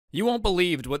You won't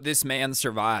believe what this man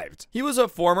survived. He was a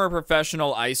former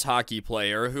professional ice hockey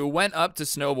player who went up to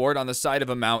snowboard on the side of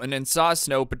a mountain and saw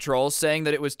snow patrol saying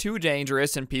that it was too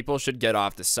dangerous and people should get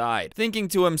off the side. Thinking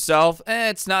to himself,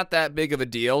 it's not that big of a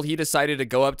deal, he decided to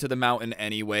go up to the mountain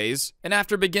anyways. And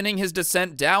after beginning his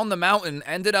descent down the mountain,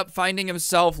 ended up finding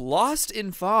himself lost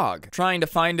in fog. Trying to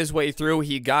find his way through,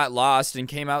 he got lost and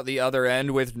came out the other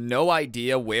end with no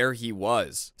idea where he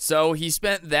was. So he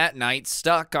spent that night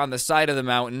stuck on the side of the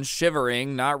mountain,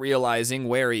 shivering, not realizing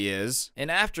where he is.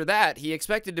 And after that, he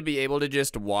expected to be able to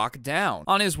just walk down.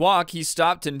 On his walk, he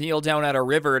stopped to kneel down at a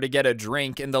river to get a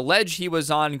drink, and the ledge he was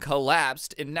on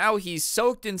collapsed, and now he's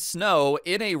soaked in snow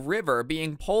in a river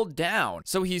being pulled down.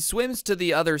 So he swims to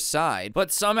the other side,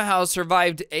 but somehow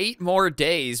survived 8 more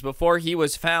days before he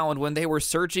was found when they were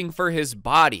searching for his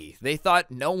body. They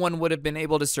thought no one would have been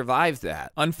able to survive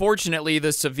that. Unfortunately,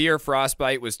 the severe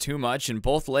frostbite was too much and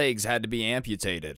both legs had to be amputated.